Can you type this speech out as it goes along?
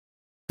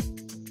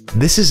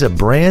This is a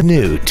brand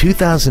new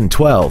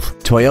 2012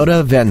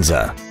 Toyota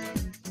Venza.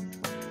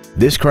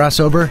 This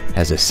crossover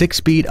has a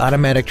 6-speed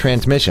automatic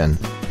transmission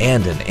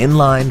and an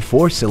inline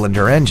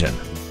 4-cylinder engine.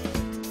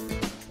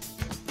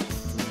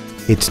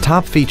 Its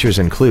top features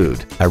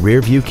include a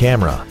rear-view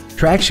camera,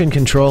 traction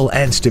control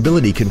and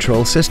stability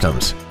control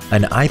systems,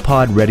 an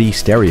iPod-ready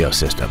stereo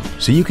system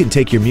so you can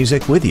take your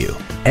music with you,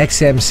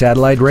 XM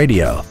satellite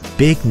radio,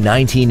 big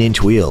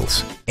 19-inch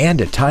wheels, and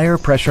a tire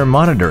pressure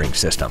monitoring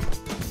system.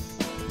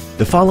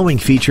 The following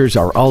features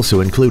are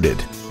also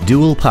included: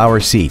 dual power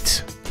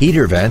seats,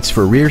 heater vents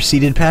for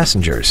rear-seated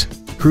passengers,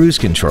 cruise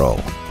control,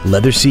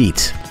 leather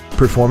seats,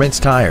 performance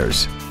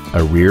tires,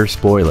 a rear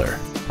spoiler,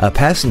 a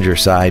passenger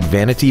side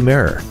vanity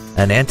mirror,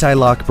 an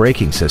anti-lock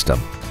braking system,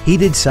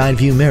 heated side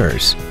view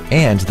mirrors,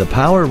 and the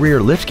power rear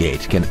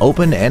liftgate can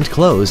open and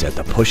close at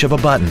the push of a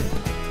button.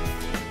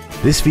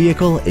 This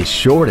vehicle is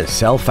sure to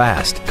sell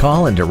fast.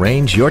 Call and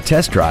arrange your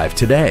test drive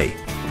today.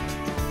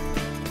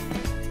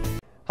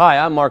 Hi,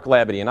 I'm Mark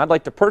Labadie, and I'd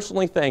like to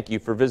personally thank you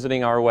for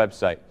visiting our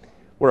website.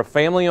 We're a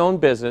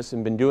family-owned business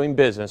and been doing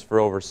business for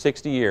over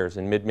 60 years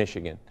in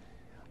mid-Michigan.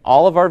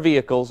 All of our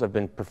vehicles have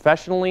been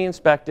professionally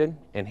inspected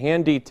and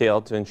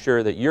hand-detailed to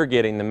ensure that you're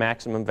getting the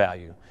maximum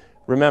value.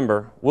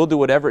 Remember, we'll do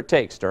whatever it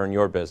takes to earn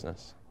your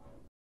business.